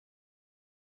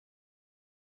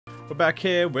We're back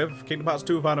here with Kingdom Hearts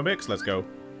 2 Final Mix. Let's go.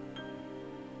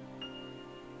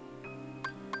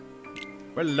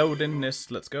 We're loading this.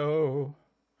 Let's go.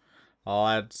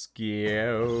 Let's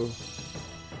go.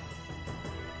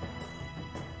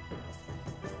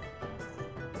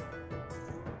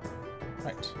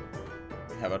 Right.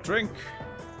 We have a drink.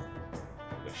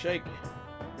 A shake.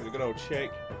 Really good old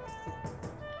shake.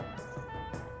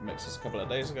 Mixed this a couple of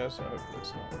days ago, so hopefully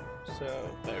it's not so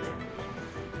very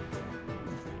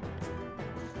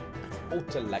Oh,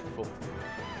 delightful.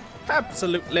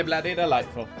 Absolutely bloody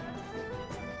delightful.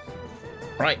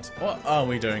 Right, what are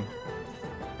we doing?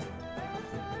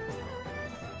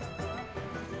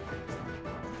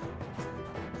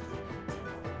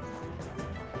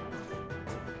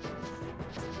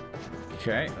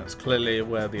 Okay, that's clearly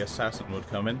where the assassin would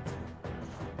come in.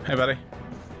 Hey, buddy.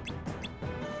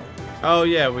 Oh,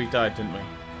 yeah, we died, didn't we?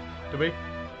 Did we?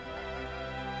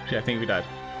 Yeah, I think we died.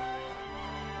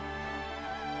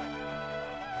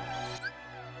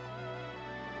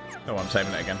 Oh, I'm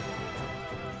saving it again.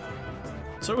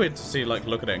 It's so weird to see, like,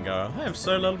 look at it and go, I have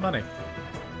so little money.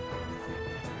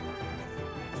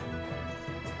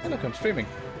 Hey, look, I'm streaming.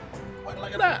 Oh,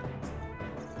 look at that.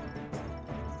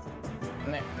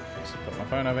 Let's put my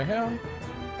phone over here.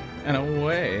 And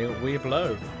away we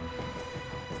blow.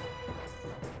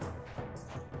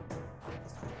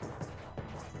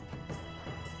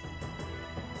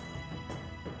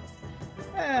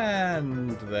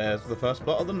 And there's the first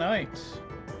plot of the night.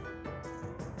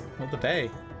 Or the day.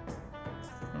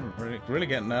 I'm really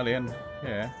getting early in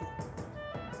here.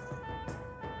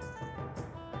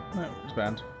 No, it's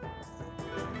banned.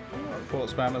 Report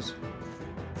spammers.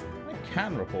 I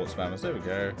can report spammers. There we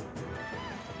go.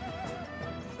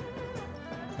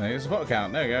 Here's the bot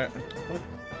account. There we go. What?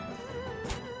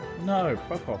 No,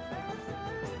 fuck off.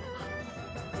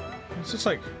 It's just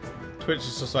like Twitch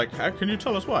is just like, how can you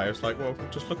tell us why? It's like, well,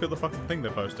 just look at the fucking thing they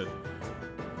posted.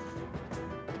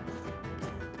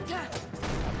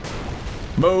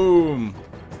 Boom!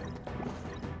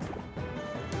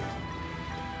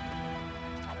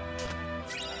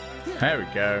 There we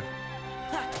go.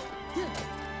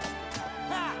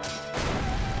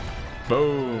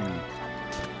 Boom!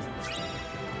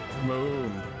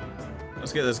 Boom!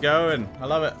 Let's get this going. I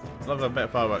love it. I love a bit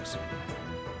of fireworks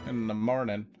in the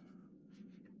morning.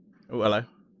 Oh, hello.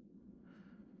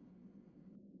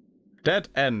 Dead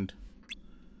end.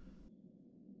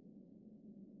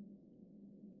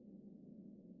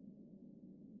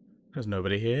 There's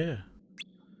nobody here.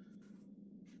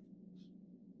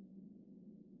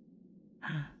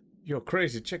 You're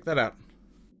crazy. Check that out.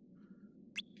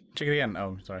 Check it again.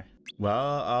 Oh, sorry.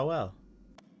 Well, oh well.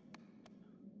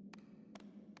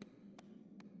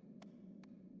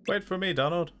 Wait for me,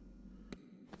 Donald.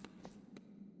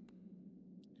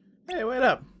 Hey, wait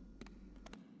up.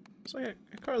 It's like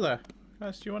a car there.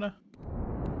 Guys, do you wanna...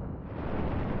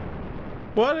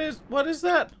 What is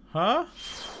that? Huh?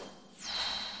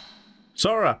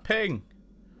 Sora, ping!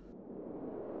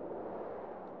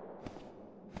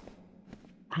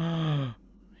 You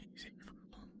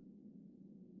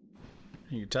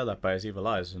can tell that by his evil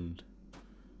eyes and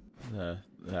the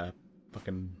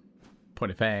fucking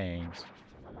pointy fangs.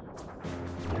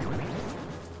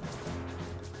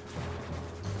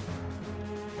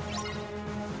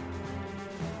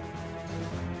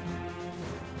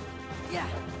 Yeah.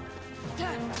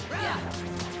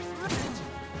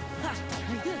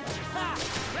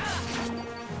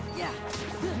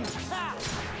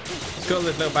 Let's go,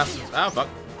 this little bastard. Oh, fuck.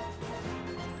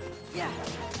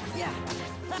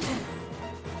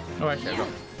 Oh, actually, I got.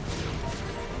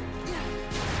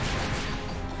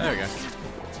 There we go.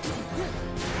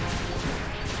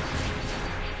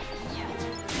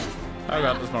 Oh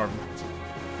god, there's more of them.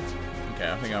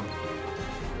 Okay, I think I'm...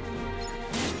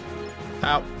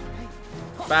 Ow.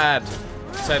 Bad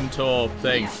centaur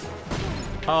thing.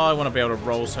 Oh, I want to be able to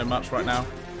roll so much right now.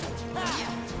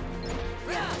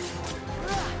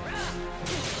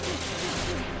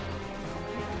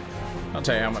 I'll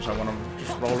tell you how much I want to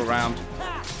just roll around,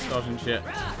 dodging shit.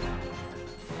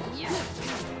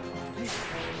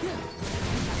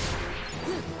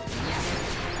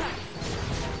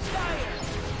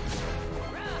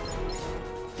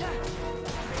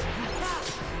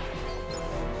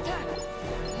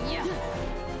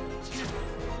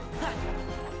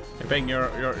 Hey, Bing, you're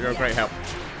a great help.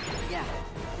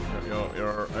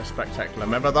 You're a spectacular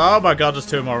member. Oh my god, there's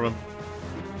two more of them.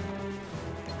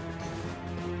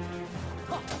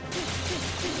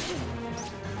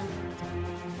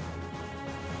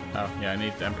 Oh, yeah, I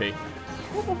need MP.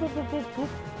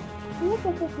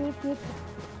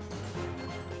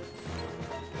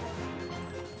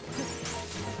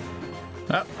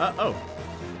 Oh.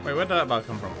 Wait, where did that bug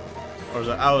come from? Or is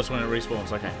it? Oh, it's when it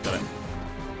respawns. Okay, got it.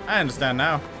 I understand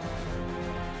now.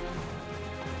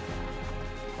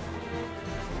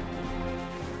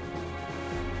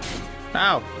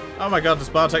 Ow! Oh my god, this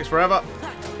bar takes forever.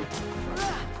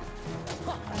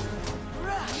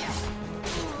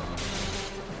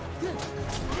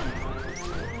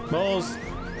 Balls.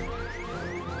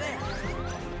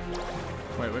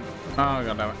 Wait. Oh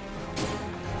god damn it.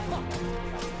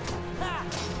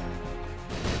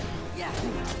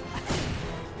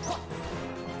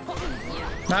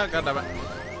 Oh god damn it.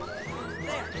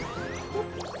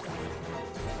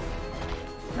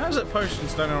 How is it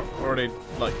potions don't already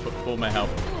like put full my health?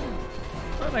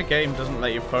 That game doesn't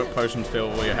let you potions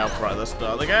fill all your health right at the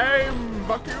start of the game.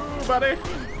 Fuck you, buddy.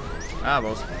 Ah,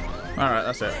 balls. Alright,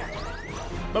 that's it.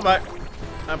 Bye-bye.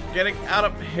 I'm getting out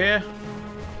of here.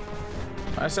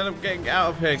 I said I'm getting out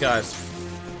of here, guys.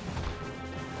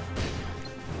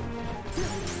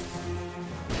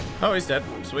 Oh, he's dead.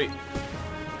 Sweet.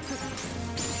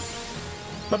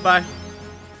 Bye-bye.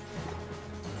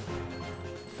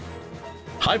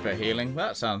 Hyper healing?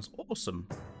 That sounds awesome.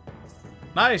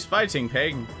 Nice fighting,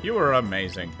 Pig. You were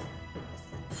amazing.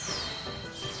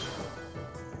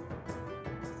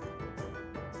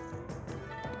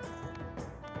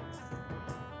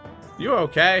 You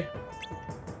okay?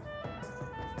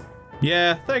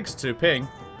 Yeah, thanks to Ping.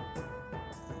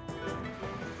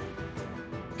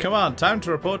 Come on, time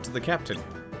to report to the captain.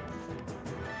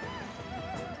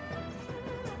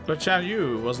 But Chan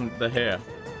Yu wasn't here.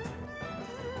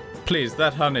 Please,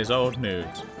 that hun is old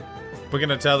news. We're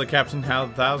gonna tell the captain how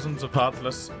thousands of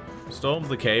Heartless stormed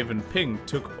the cave and Ping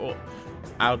took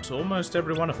out almost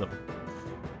every one of them.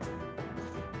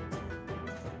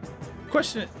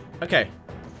 Question. Okay.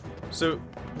 So,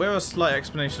 we have a slight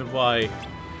explanation of why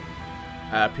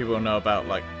people know about,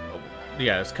 like,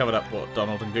 yeah, it's covered up what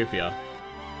Donald and Goofy are.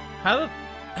 How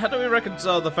do we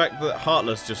reconcile the fact that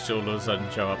Heartless just all of a sudden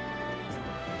show up?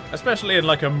 Especially in,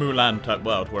 like, a Mulan type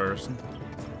world, where,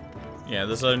 yeah,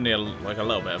 there's only, like, a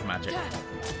little bit of magic.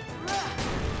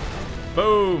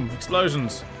 Boom!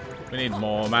 Explosions! We need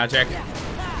more magic.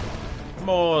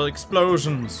 More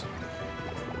explosions!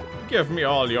 Give me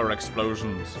all your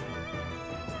explosions.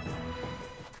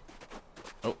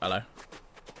 Oh, hello.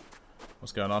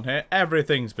 What's going on here?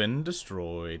 Everything's been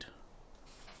destroyed.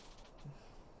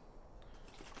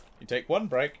 You take one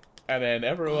break, and then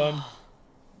everyone...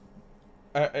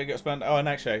 it gets banned. Oh, and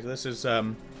actually, this is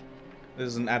an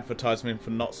advertisement for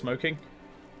not smoking.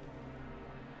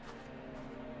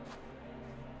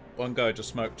 One guy just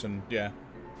smoked, and yeah,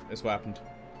 it's what happened.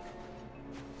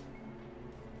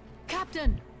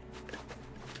 Captain!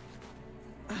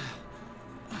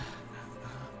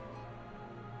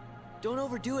 Don't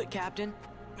overdo it, Captain.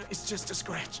 It's just a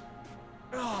scratch.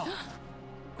 Oh.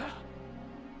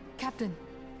 Captain,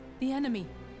 the enemy.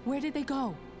 Where did they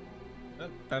go? I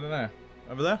don't know.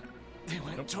 Over there? They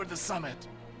went toward the summit.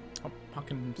 I'm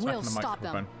fucking We'll smacking the stop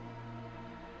them. microphone.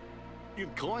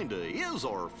 It kinda is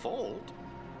our fault.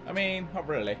 I mean, not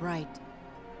really. Right.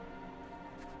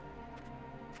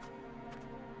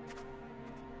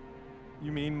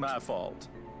 You mean my fault?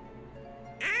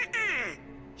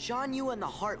 Shan Yu and the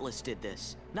Heartless did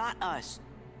this, not us.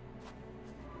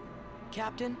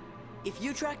 Captain, if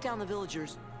you track down the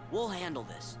villagers, we'll handle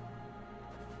this.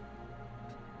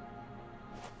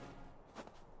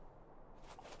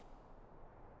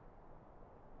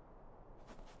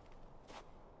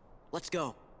 Let's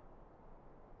go.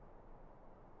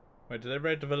 Wait, did they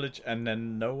raid the village and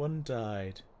then no one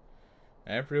died?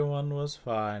 Everyone was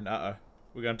fine. Uh-oh.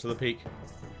 We're going to the peak.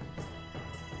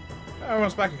 Oh,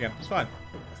 everyone's back again. It's fine.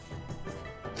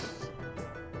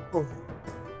 Oh.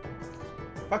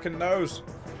 Fucking nose.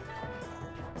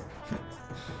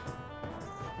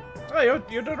 Oh, you're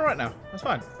doing alright now. That's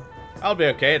fine. I'll be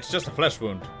okay. It's just a flesh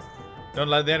wound. Don't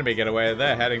let the enemy get away.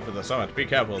 They're heading for the summit. Be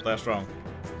careful. They're strong.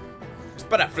 It's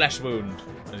but a flesh wound.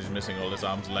 And he's missing all his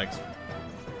arms and legs.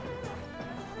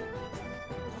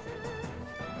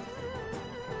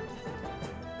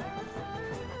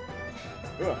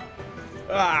 Ugh.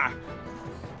 Ah!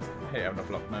 I hate having a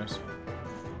blocked nose.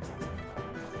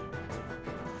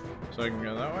 So I can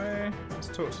go that way. Let's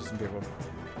talk to some people.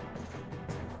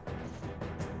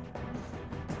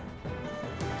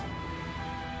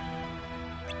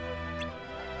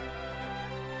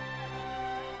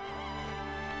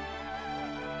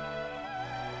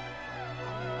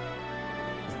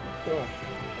 Oh.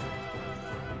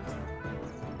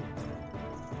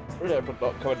 Really hope I'm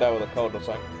not coming down with a cold or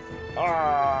something.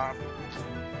 Ah!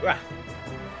 Ah!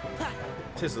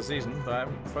 Tis the season, but I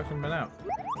haven't fucking been out.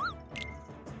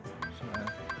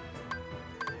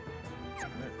 So.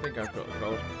 I think I've got the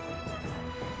cold.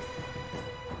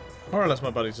 Or unless my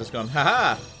buddy's just gone,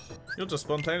 haha! You'll just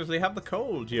spontaneously have the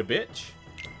cold, you bitch.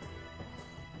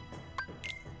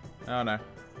 Oh no.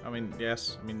 I mean,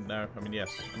 yes. I mean, no. I mean, yes.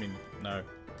 I mean, no.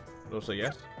 But also,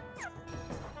 yes.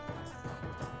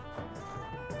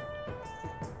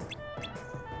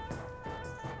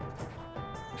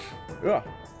 Ugh.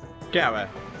 Get out of there.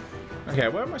 Okay,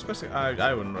 where am I supposed to go?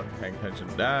 I wasn't really paying attention.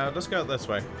 Let's go this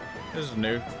way. This is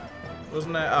new.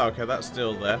 Wasn't it? Oh, okay, that's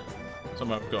still there.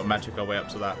 Somehow we've got to magic our way up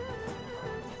to that.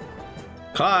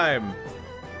 Climb!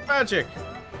 Magic!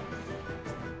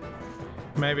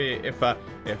 Maybe if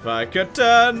I could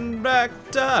turn back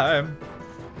time,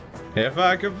 if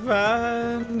I could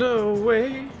find a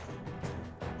way.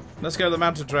 Let's go to the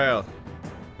mountain trail.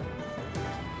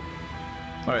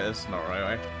 Oh wait, this is not the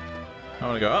right way. I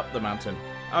want to go up the mountain.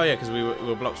 Oh yeah, because we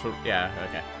were blocked for... Yeah,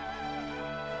 okay.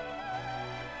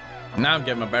 Now I'm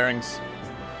getting my bearings.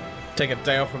 Take a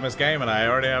day off from this game and I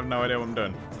already have no idea what I'm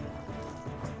doing.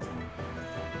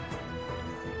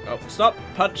 Oh, stop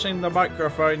punching the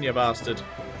microphone, you bastard.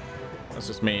 That's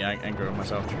just me angry with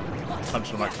myself.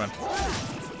 Punching the microphone.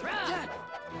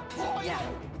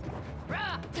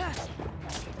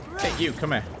 Hey, you,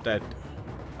 come here. Dead.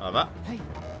 I love that.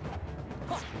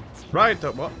 Right,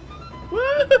 what?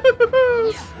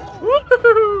 Woohoo!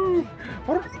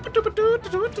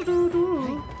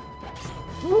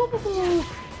 Woohoo!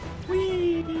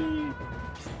 Whee!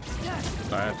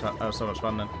 Sorry, that was so much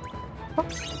fun then.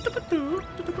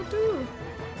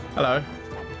 Hello.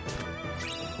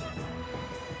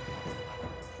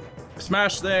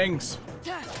 Smash things!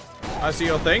 I see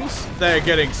your things. They're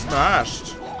getting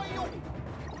smashed.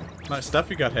 Nice stuff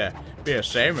you got here. Be a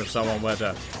shame if someone were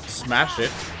to smash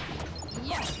it.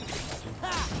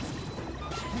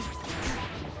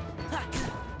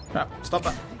 Ah, stop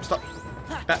that. Stop.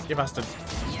 Ah, you bastard.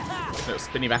 Little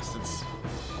spinny bastards.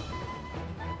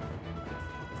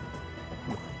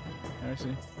 I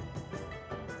see.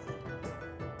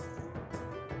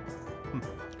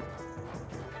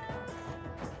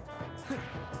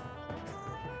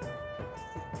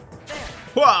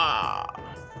 Wah!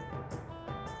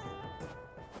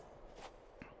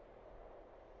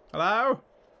 Hello?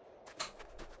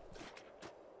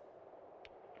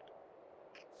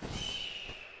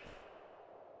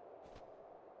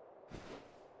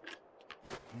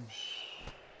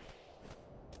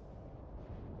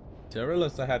 See, I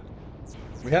realised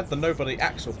we had the nobody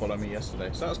Axel follow me yesterday,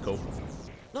 so that was cool.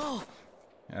 No.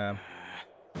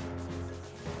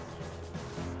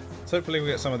 So hopefully we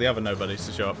get some of the other nobodies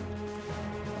to show up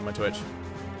on my Twitch.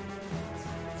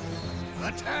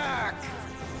 Attack!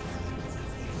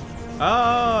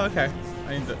 Oh, okay.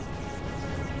 I need it.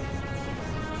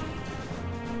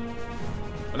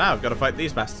 But now I've got to fight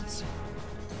these bastards.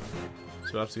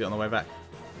 So we'll have to get on the way back.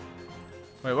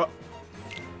 Wait, what?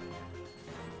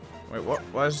 Wait, what?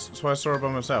 Why is I saw it by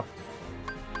myself?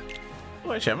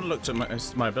 Oh, actually, I haven't looked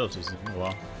at my abilities in a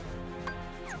while.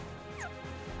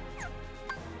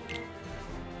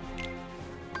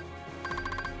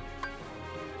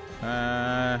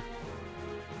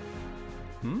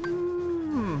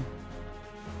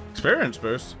 Experience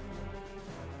boost.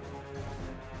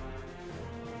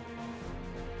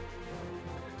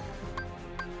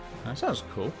 That sounds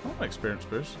cool. I want experience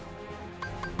boost.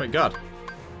 Wait, God.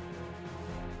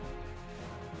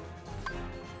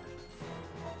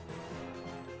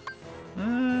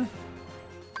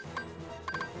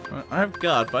 I have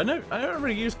guard, but I don't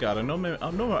really use guard. I'm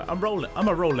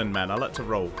a rolling man. I like to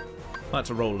roll. I like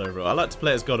to roll over. I like to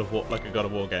play as God of War, like a God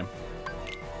of War game.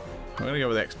 I'm gonna go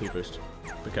with XP boost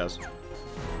because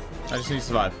I just need to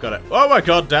survive. Got it. Oh my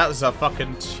God, that's a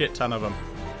fucking shit ton of them.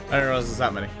 I didn't realize there's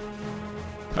that many.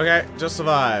 Okay, just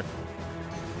survive.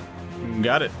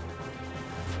 Got it.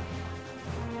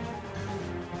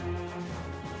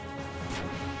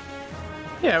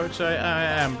 Yeah, which I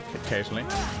am occasionally.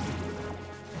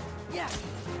 Yeah.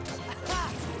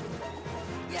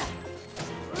 Yeah.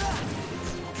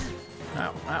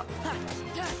 Ow, ow.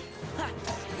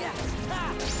 Yeah.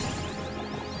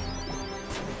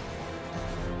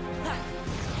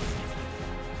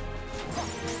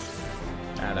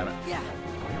 Ah, damn it. Yeah.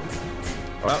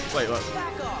 Well, wait, what?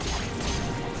 Back off.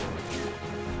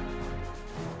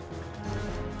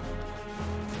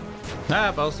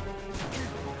 Ah, balls.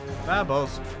 Ah,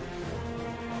 balls.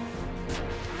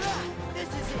 This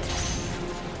is it.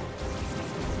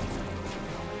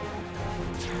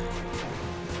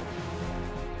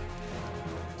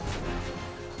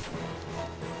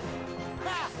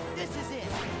 Ah, this is it.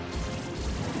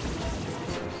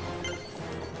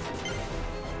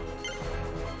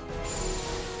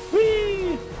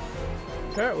 Whee!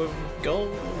 Parrot with gold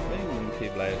wing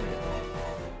keyblade.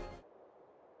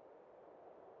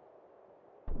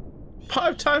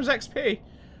 5 times XP!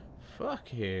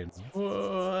 Fucking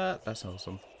what? That's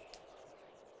awesome.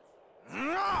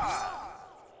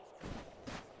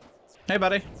 Hey,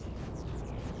 buddy.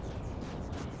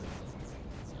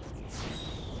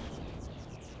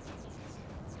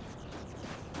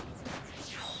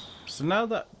 So now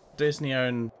that Disney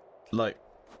own, like,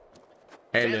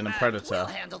 Alien and Predator, We'll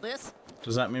handle this.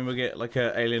 does that mean we get, like,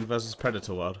 a Alien versus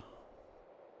Predator world?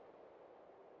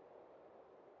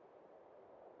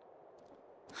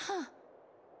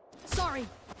 Sorry.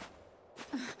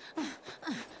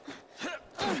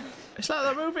 It's like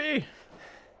that movie!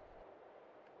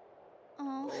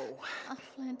 Oh,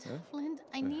 Flint, Flint,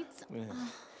 I need some.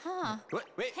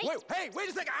 Wait, Hey. wait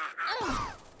a second!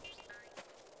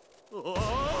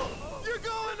 Oh, you're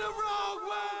going the wrong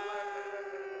way!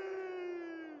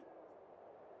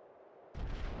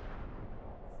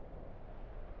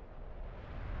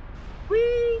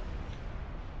 Whee!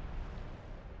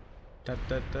 Da,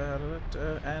 da, da, da,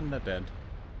 da, and they're dead.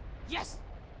 Yes,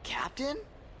 Captain.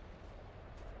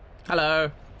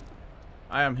 Hello.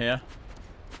 I am here.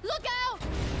 Look out!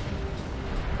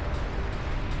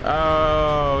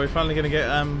 Oh, we're finally gonna get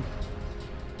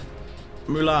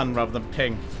Mulan rather than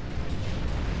Ping.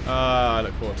 Oh, I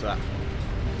look forward to that.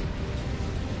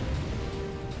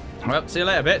 Well, see you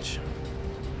later, bitch.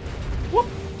 Whoop.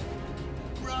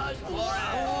 Run for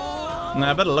it. Nah,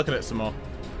 I better look at it some more.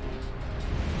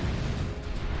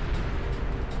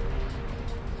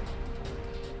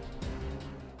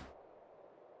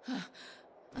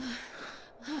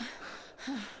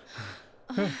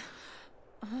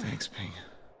 Thanks, Ping.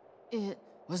 It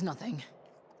was nothing.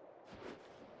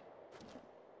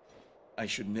 I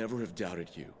should never have doubted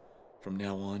you. From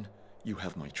now on, you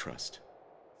have my trust.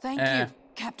 Thank Eh. you,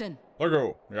 Captain. Look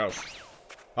go. Yes.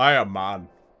 I am man.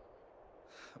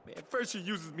 Man, first she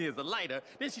uses me as a lighter,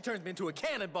 then she turns me into a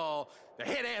cannonball. The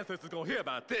head ancestor's gonna hear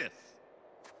about this.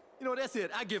 You know, that's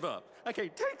it. I give up. I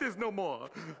can't take this no more.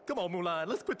 Come on, Mulan.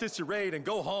 Let's quit this charade and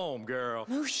go home, girl.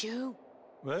 Mushu.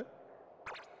 What?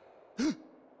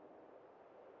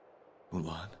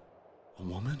 Mulan? A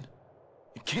woman?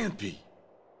 It can't be.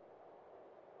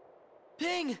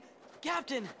 Ping,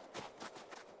 Captain.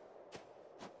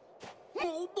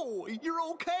 Oh boy, you're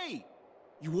okay.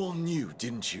 You all knew,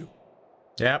 didn't you?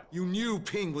 Yep. You knew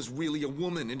Ping was really a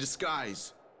woman in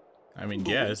disguise. I mean,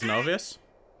 yeah, isn't it obvious?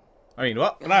 I mean,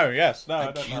 what? No, yes, no, I I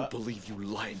don't know can't that. believe you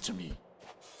lied to me.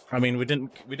 I mean, we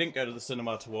didn't go to the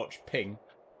cinema to watch Ping.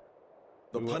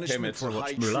 The We came punishment here to for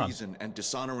watch high Mulan. treason and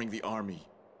dishonoring the army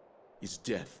is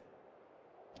death.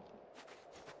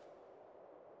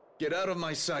 Get out of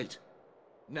my sight.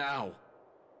 Now.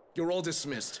 You're all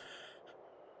dismissed.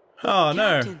 Oh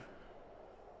no! Captain.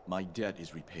 My debt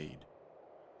is repaid.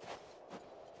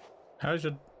 How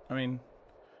should? I mean,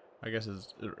 I guess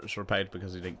it's repaid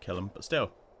because he didn't kill him, but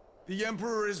still. The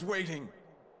Emperor is waiting.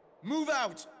 Move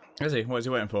out! Is he? What is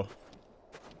he waiting for?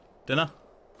 Dinner?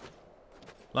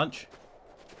 Lunch?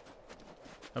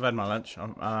 I've had my lunch. So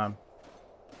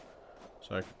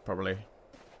I could probably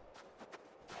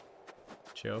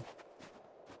chill.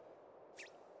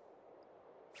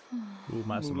 Ooh,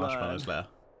 might have some Mulan. marshmallows later.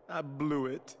 I blew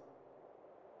it.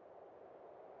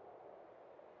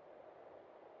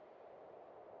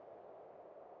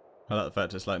 I like the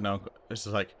fact it's like, no, it's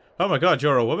just like, oh my god,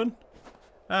 you're a woman?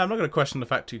 I'm not going to question the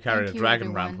fact you carried Thank a you, dragon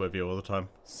around everyone. with you all the time.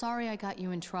 Sorry I got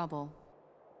you in trouble.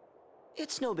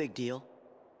 It's no big deal.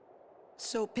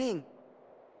 So, Ping,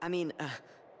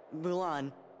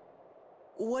 Mulan,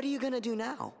 what are you gonna do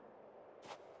now?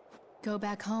 Go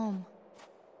back home.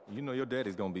 You know your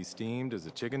daddy's gonna be steamed as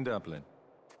a chicken dumpling.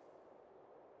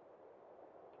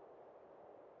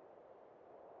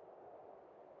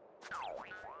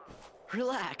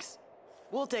 Relax.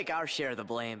 We'll take our share of the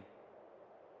blame.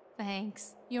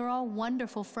 Thanks. You're all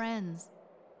wonderful friends.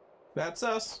 That's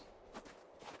us.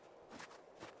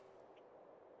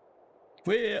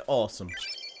 We're awesome.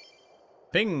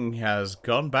 Ping has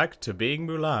gone back to being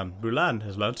Mulan. Mulan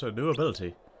has learnt a new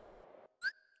ability.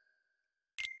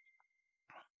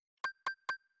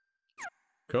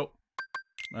 Cool.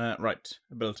 Right.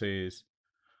 Abilities.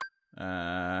 What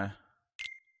are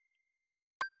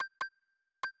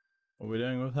we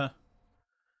doing with her?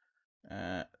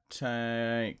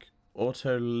 Take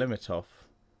auto limit off.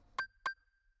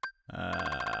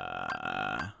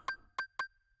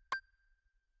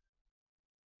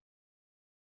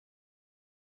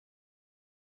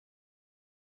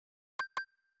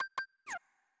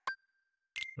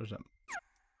 What is that?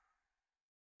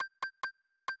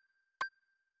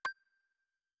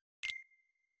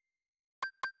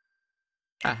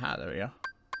 Aha, there we go.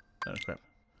 Oh, crap.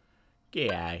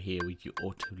 Get out of here with your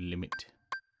auto limit.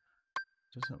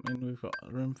 Does that mean we've got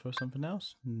room for something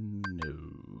else?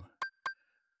 No.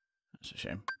 That's a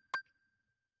shame.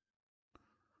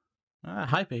 Ah,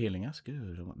 hyper healing, that's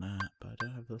good. I want that, but I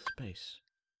don't have the space.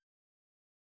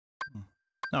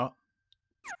 Oh.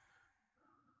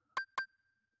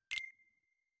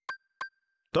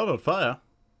 Donald fire?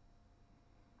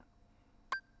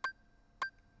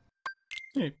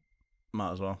 Yeah,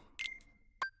 might as well.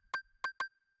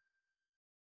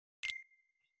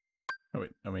 Oh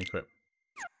wait, I mean equip.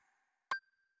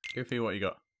 Goofy, what you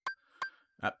got?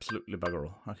 Absolutely bugger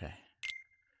all. Okay.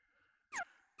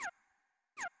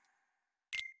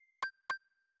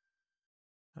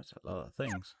 That's a lot of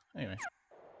things. Anyway.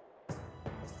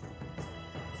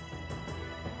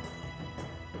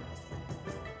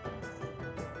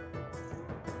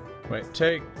 Wait,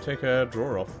 take a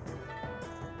drawer off.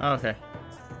 Oh, okay.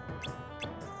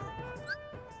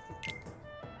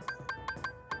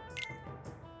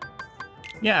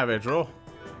 Yeah, have a drawer.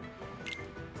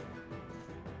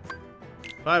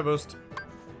 Fire boost.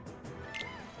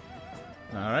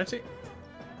 Alrighty.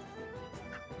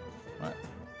 What?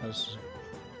 That's...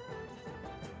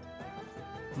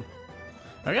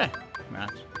 Okay. Nice.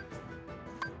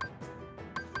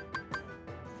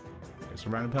 Guess a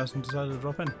random person decided to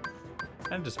drop in.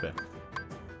 And disappear.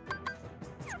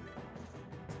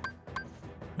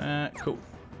 Cool.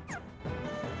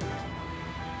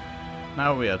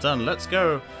 Now we are done. Let's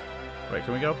go. Wait,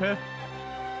 can we go up here?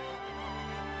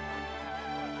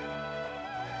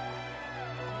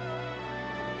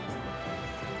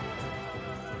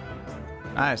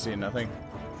 I see nothing.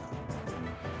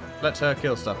 Let her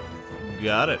kill stuff.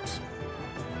 Got it.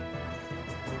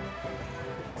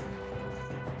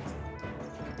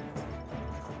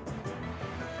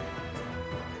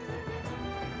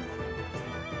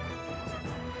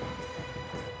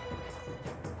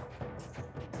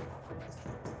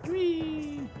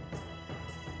 Whee!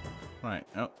 Right.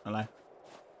 Oh, hello.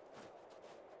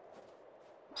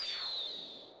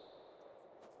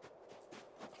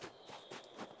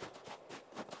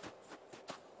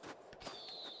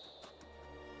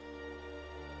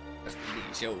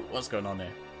 Yo, what's going on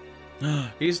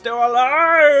here? He's still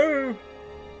alive!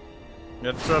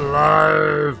 It's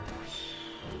alive!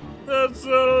 It's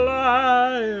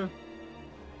alive!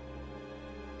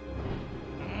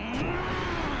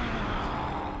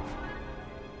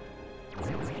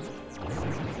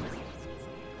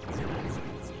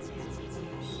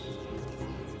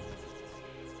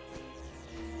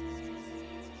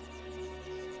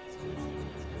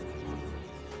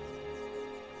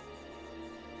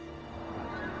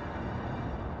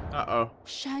 Uh-oh.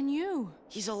 Shan Yu.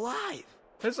 He's alive.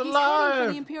 It's He's heading for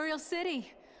alive! the Imperial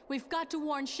City. We've got to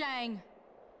warn Shang.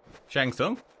 Shang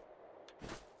Tsung?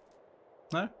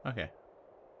 No? Okay.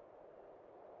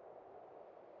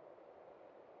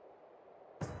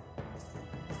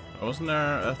 Wasn't there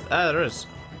a... Ah, there is.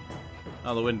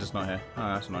 Oh, the wind is not here.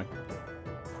 Oh, that's annoying.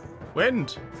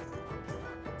 Wind!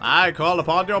 I call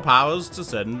upon your powers to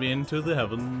send me into the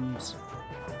heavens.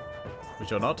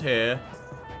 But you're not here,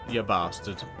 you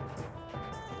bastard.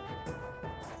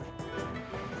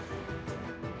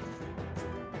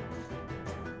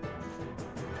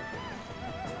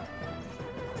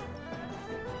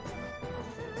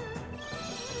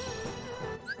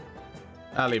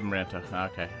 I'll leave him re-enter.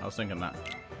 Okay, I was thinking that.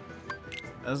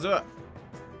 Let's do it.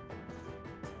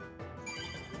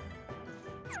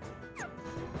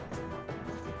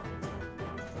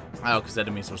 Oh, because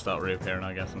enemies will start reappearing,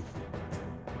 I guess.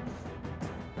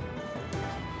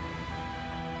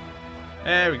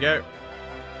 There we go.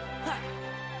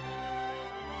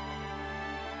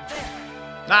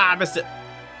 Ah, I missed it.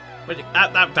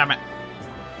 Ah, damn it.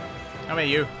 Come here,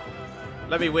 you.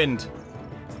 Let me wind.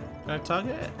 Can I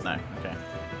target it? No, okay.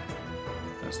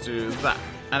 Let's do that.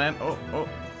 And then, oh.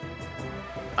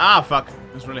 Ah, fuck.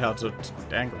 It's really hard to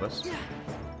angle this.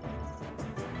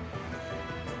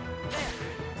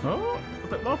 Oh, a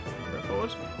bit more. A bit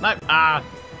forward. No. Ah.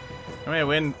 Come here,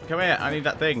 wind. Come here. I need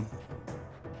that thing.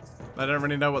 I don't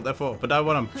really know what they're for, but I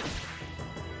want them.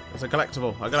 It's a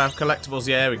collectible. I gotta have collectibles.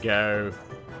 Yeah, there we go.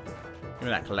 Give me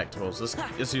that collectibles.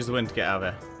 Let's use the wind to get out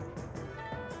of here.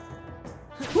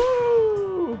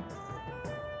 Woo!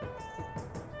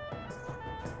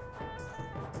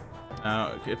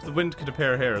 If the wind could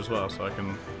appear here as well, so I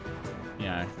can, you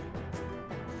know,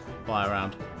 fly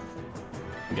around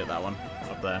and get that one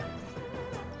up there.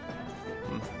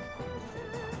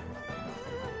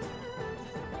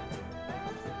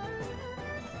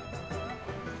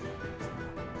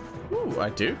 Ooh, I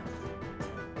do.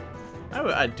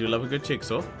 I do love a good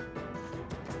jigsaw.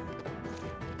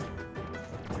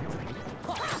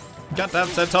 Goddamn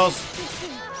centaurs.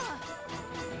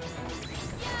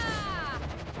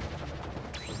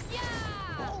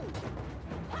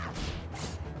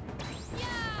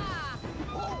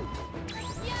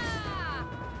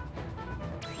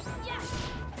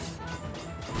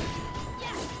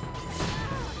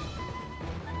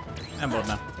 I'm bored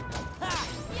now.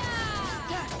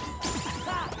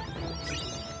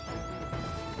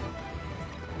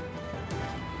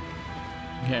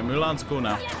 Okay, Mulan's cool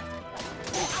now.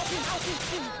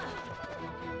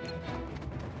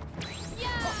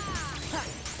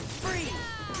 Free!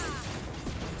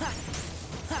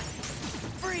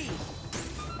 Free!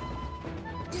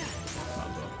 Might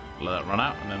as well let that run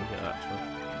out and then get that to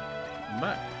come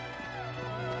back.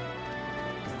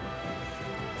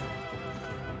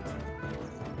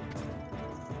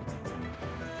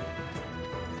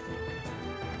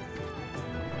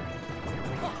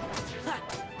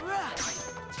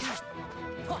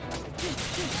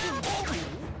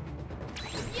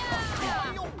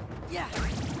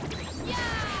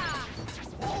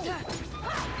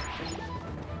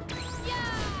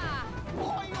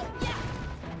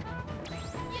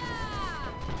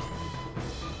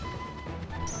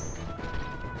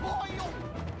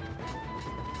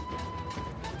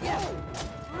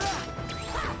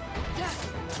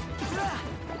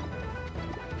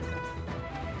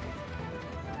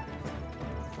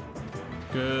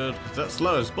 Good, 'cause that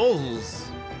slows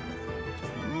balls.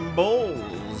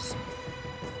 Balls.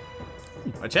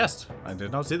 A chest. I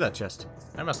did not see that chest.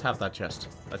 I must have that chest.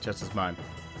 That chest is mine.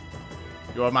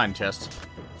 You are mine, chest.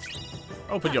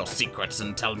 Open your secrets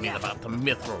and tell me about the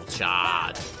mithril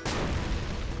shard.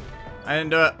 I didn't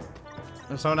do it.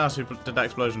 There's someone else who did that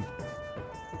explosion.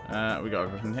 We got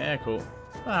everything here. Cool.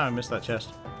 Ah, I missed that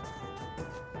chest.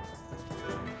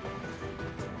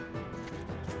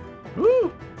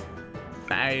 Woo!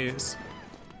 Nice.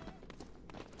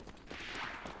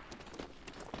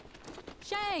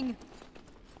 Shang!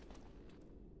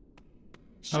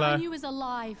 Hello. Shan Yu is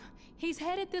alive. He's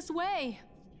headed this way.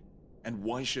 And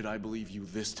why should I believe you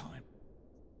this time?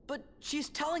 But she's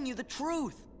telling you the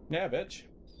truth. Yeah, bitch.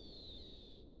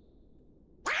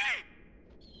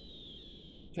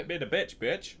 Quit being a bitch,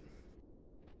 bitch.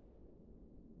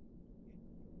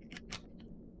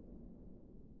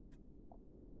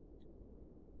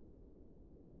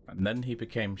 And then he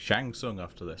became Shang Tsung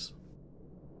after this.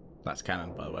 That's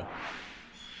canon, by the way.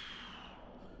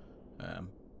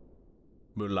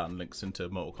 Mulan links into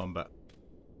Mortal Kombat.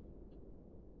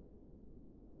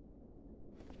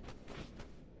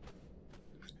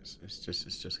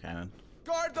 It's just canon.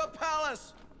 Guard the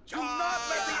palace! Do not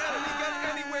let the enemy get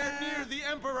anywhere near the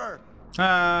Emperor!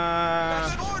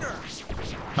 That's an order!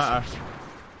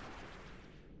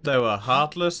 They were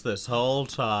heartless this whole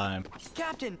time.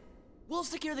 Captain, we'll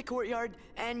secure the courtyard,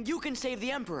 and you can save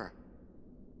the Emperor.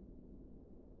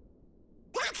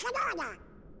 That's an order!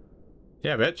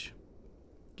 Yeah, bitch.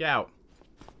 Get out.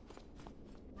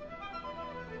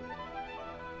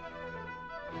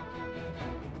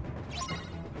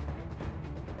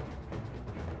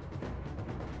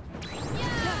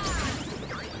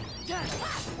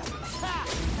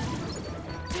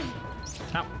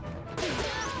 Ow.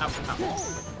 Ow, ow.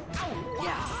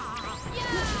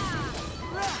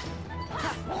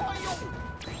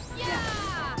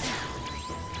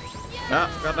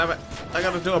 Ah, god damn it. I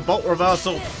gotta do a bolt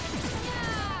reversal.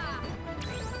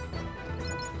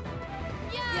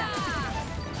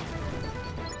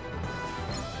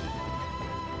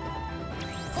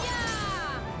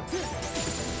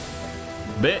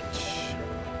 Bitch.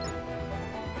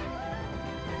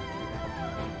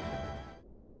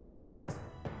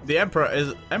 The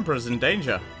Emperor's in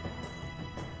danger.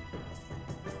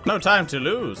 No time to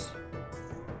lose.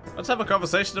 Let's have a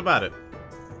conversation about it.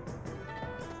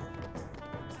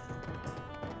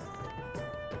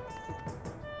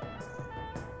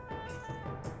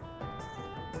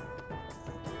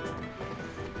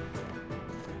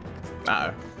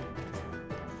 Uh-oh.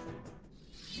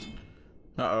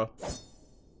 Uh-oh.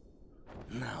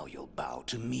 Now you'll bow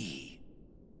to me.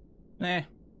 Eh.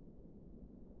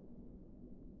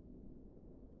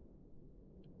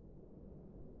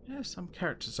 Yeah, some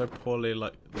characters so poorly,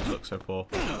 like, they look so poor.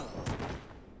 I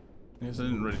guess I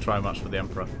didn't really try much for the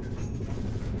Emperor.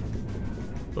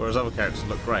 Whereas other characters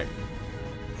look great.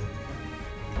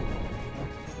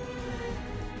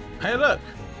 Hey look!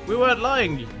 We weren't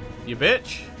lying, you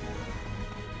bitch!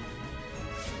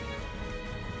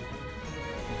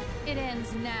 It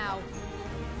ends now.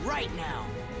 Right now.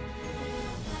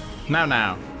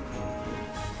 Now.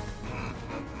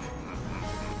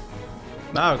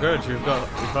 Oh, good. You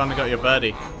finally got your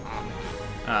birdie.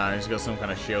 Ah, he's got some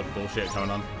kind of shield bullshit going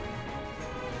on.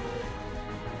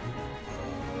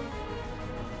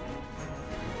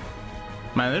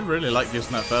 Man, they really like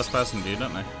using that first person view,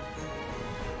 don't they?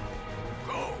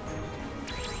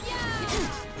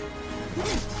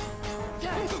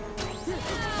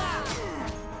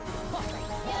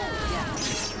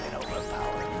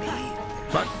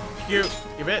 Fuck you,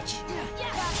 you bitch.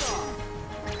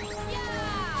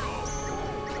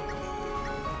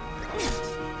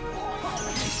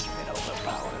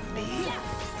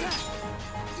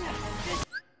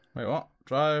 Wait, what?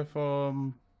 Drive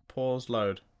from pause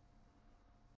load.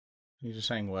 You're just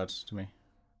saying words to me.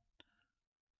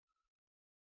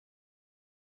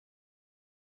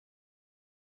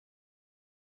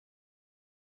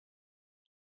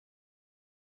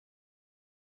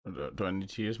 Do I need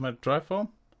to use my drive form?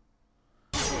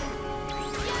 I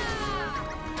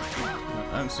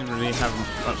don't seem to really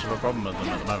have much of a problem with them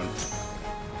at the moment.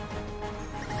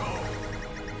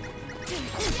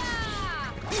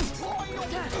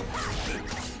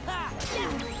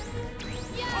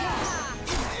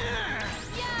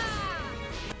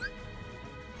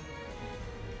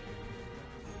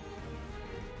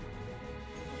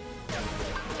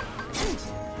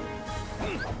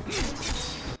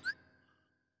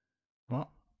 What?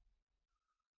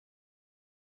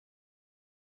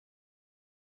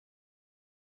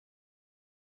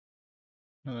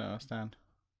 I don't understand.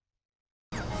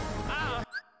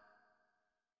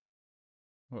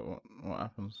 What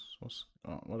happens? What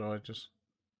do I just...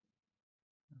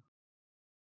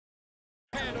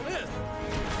 Handle this.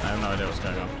 I have no idea what's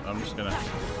going on. I'm just gonna...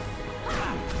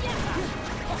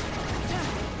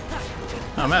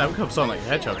 Oh man, we could sound like a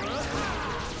hedgehog.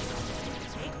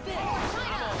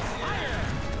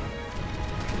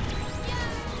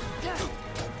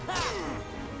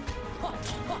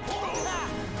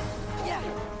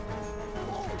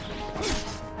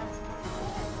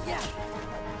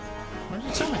 Why did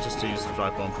you tell me just to use the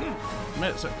drive bomb?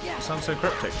 Man, it sounds so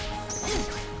cryptic.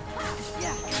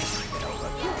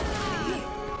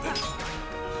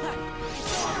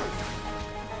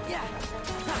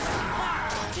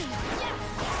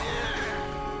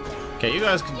 Okay, you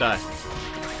guys can die.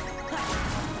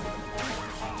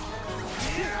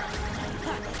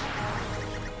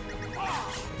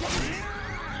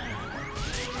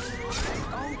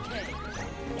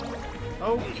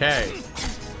 Okay.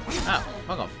 Ah,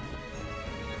 fuck off.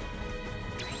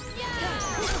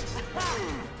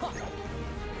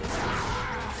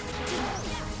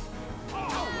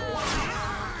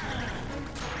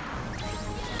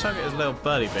 Target his little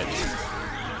birdie bitch.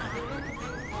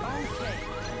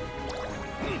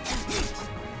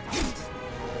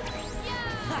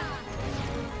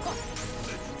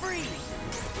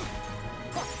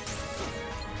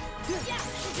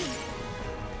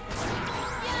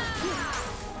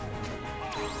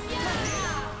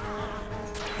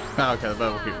 Oh, okay, the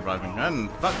bird will keep reviving. And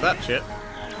fuck that shit.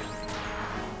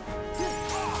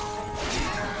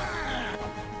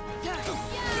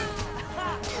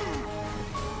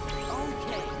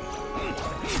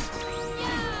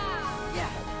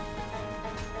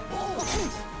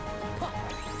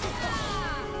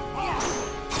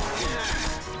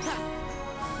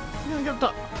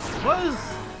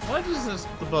 Why does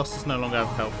the boss just no longer have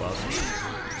health bars?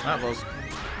 That was...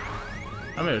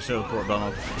 I maybe should have brought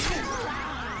Donald.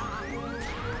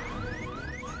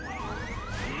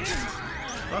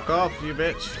 Fuck off, you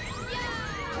bitch.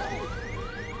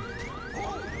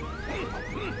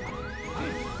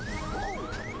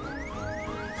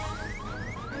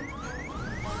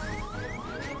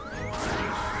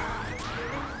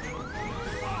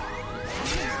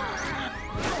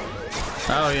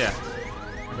 Oh yeah.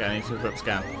 Okay, I need to equip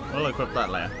scan. We'll equip that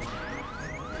later.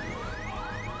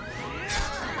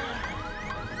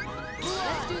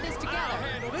 Let's do this together.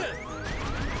 Handle this.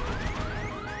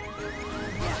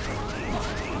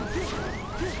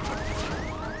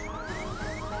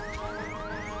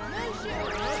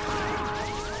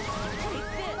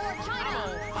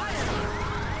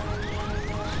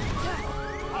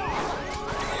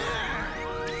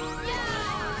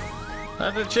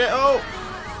 That's a shit. Oh!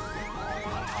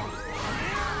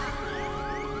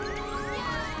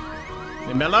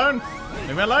 Leave me alone!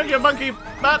 Leave me alone, you monkey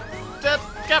butt!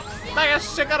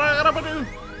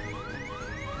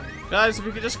 Guys, if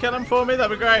you could just kill him for me,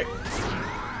 that'd be great.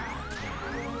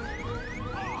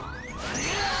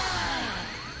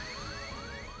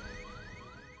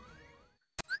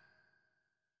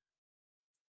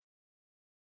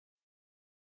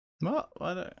 What?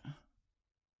 Why don't...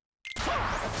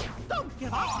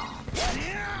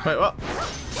 Wait, what?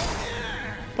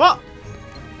 What?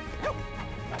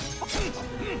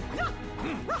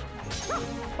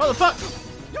 What the fuck?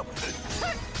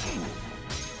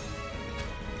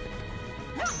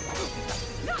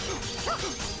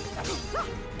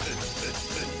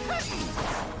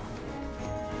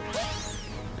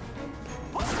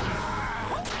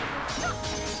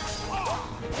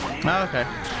 Oh, okay.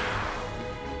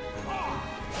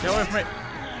 Get away from me.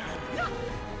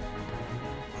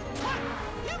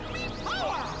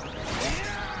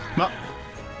 No.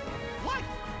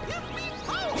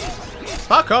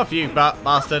 Fuck off, you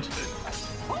bastard.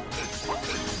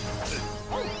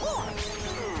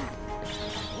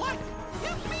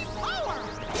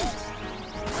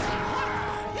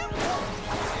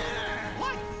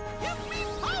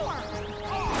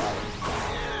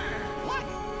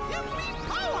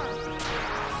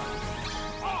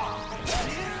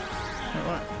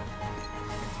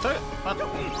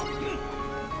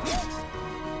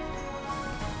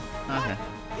 Okay.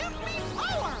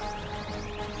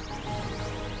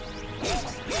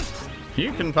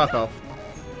 You can fuck off.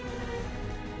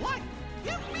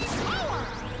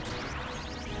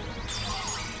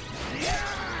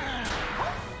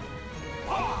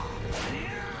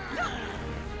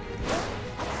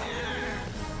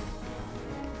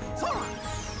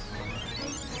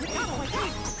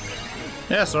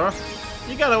 Yeah, Sora.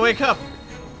 You gotta wake up.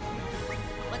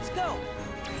 Let's go.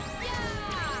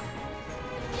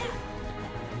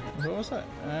 What was that?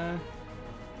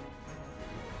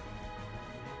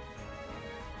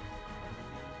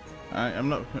 I'm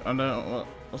not. I don't know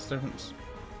what's the difference.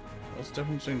 What's the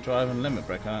difference between drive and limit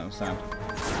break? I don't understand.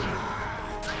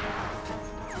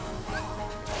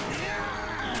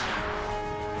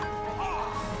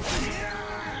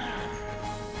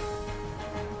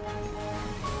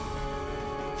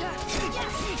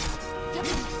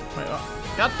 Wait, what?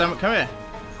 God damn it! Come here.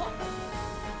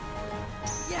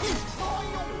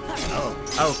 Oh,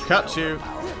 I'll cut you.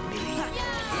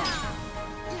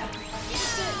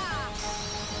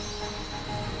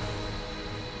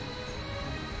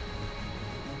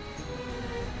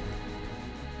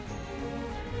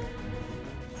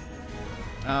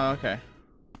 Oh, okay.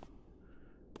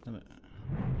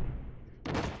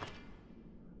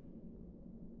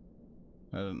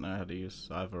 I don't know how to use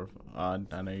either. I know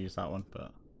how to use that one,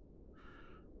 but.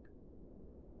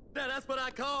 Now that's what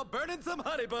I call burning some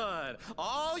honey bun.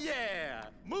 Oh yeah,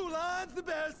 Mulan's the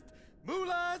best.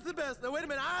 Mulan's the best. Now wait a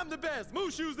minute, I'm the best.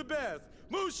 Mushu's the best.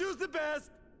 Mushu's the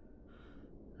best.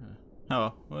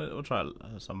 Oh well, we'll try it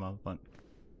at some other point.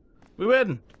 We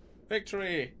win!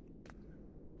 Victory!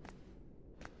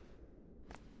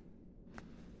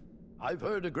 I've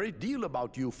heard a great deal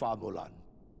about you, Fa Mulan.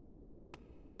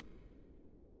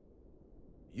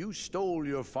 You stole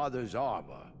your father's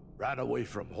armor, ran away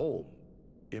from home,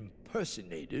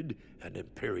 impersonated an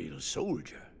Imperial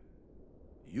soldier.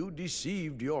 You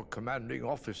deceived your commanding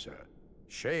officer,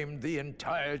 shamed the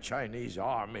entire Chinese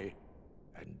army,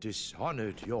 and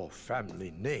dishonored your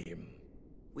family name.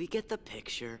 We get the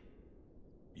picture.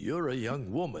 You're a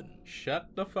young woman. Shut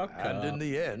the fuck up. And in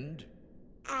the end,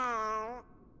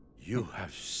 you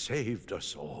have saved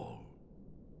us all.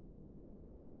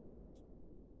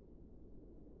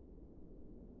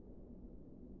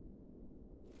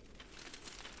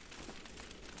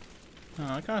 Oh,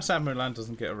 I kind of sad Mulan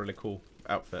doesn't get a really cool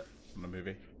outfit in the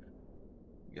movie.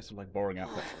 He gets a like boring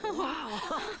outfit.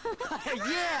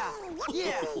 Yeah!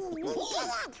 Yeah!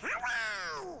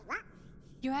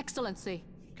 Your Excellency.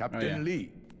 Captain Oh, yeah.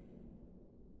 Lee.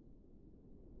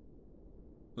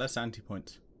 Less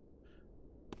anti-points.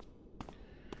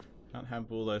 Can't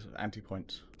have all those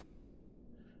anti-points.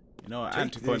 You know what Take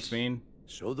anti-points this, mean?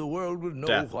 so the world will know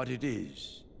Death. what it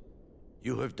is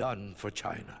you have done for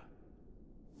China.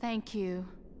 Thank you.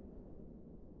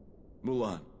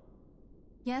 Mulan.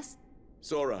 Yes?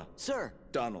 Sora. Sir!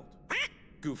 Donald.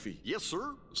 Goofy. Yes,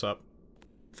 sir. What's up?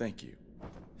 Thank you.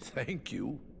 Thank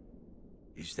you.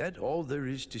 Is that all there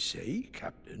is to say,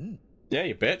 Captain? Yeah,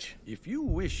 you bitch. If you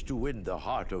wish to win the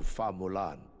heart of Fa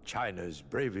Mulan, China's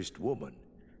bravest woman,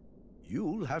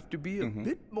 you'll have to be a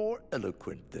bit more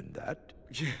eloquent than that.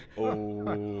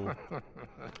 Oh.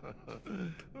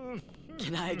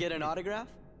 Can I get an autograph?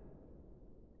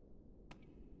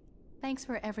 Thanks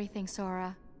for everything,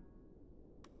 Sora.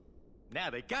 Now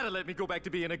they gotta let me go back to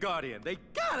being a guardian. They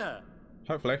gotta!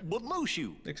 Hopefully. But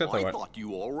Mushu, Except they I won't. thought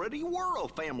you already were a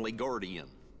family guardian.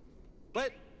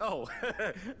 What? Oh,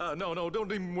 no,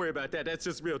 don't even worry about that. That's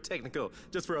just real technical,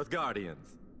 just for us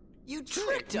guardians. You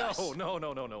tricked us!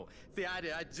 No. See, I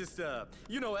just,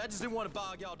 you know, I just didn't want to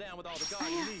bog y'all down with all the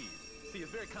guardian needs. See, it's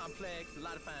very complex, a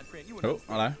lot of fine print. You Oh,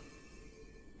 hello.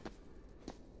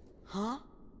 Huh?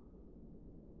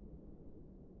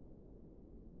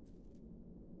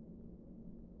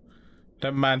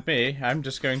 Don't mind me. I'm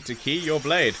just going to key your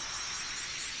blade.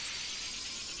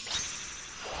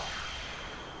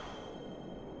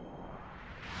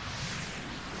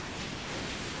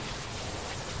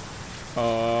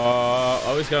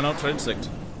 go on Ultra Instinct.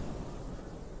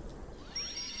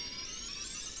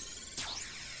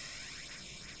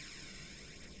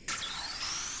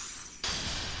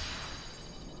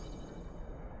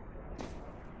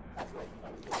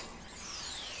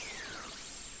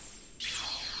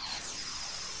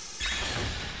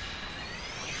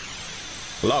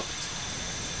 Locked.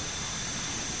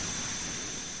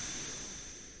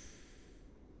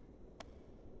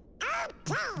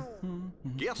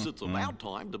 Guess it's about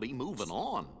time to be moving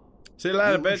on. See you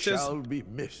later, You bitches. shall be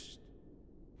missed.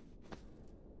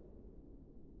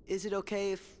 Is it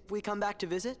okay if we come back to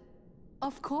visit?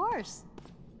 Of course.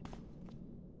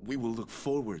 We will look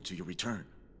forward to your return.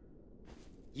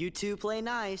 You two play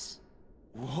nice.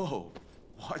 Whoa.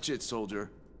 Watch it, soldier.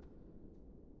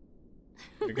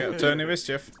 You get Tony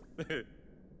Mischief.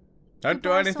 Don't do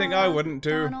Goodbye, anything Sora, I wouldn't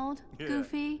do. Donald,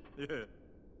 Goofy.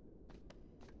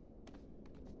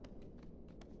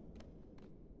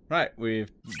 Right, we've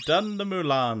done the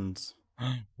Mulans.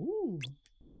 Ooh.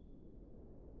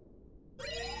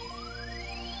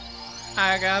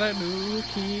 I got a new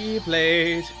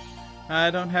Keyblade. I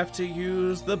don't have to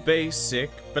use the basic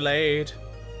blade.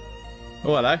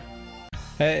 Oh, hello.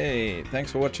 Hey,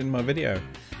 thanks for watching my video.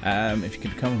 If you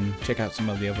could come and check out some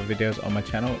of the other videos on my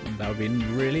channel, that would be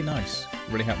really nice.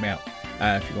 Really help me out.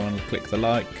 If you want to click the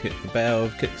like, hit the bell,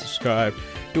 click subscribe,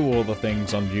 do all the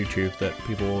things on YouTube that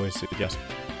people always suggest.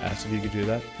 So if you could do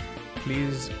that,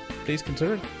 please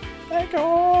consider it. Thank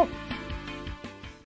you.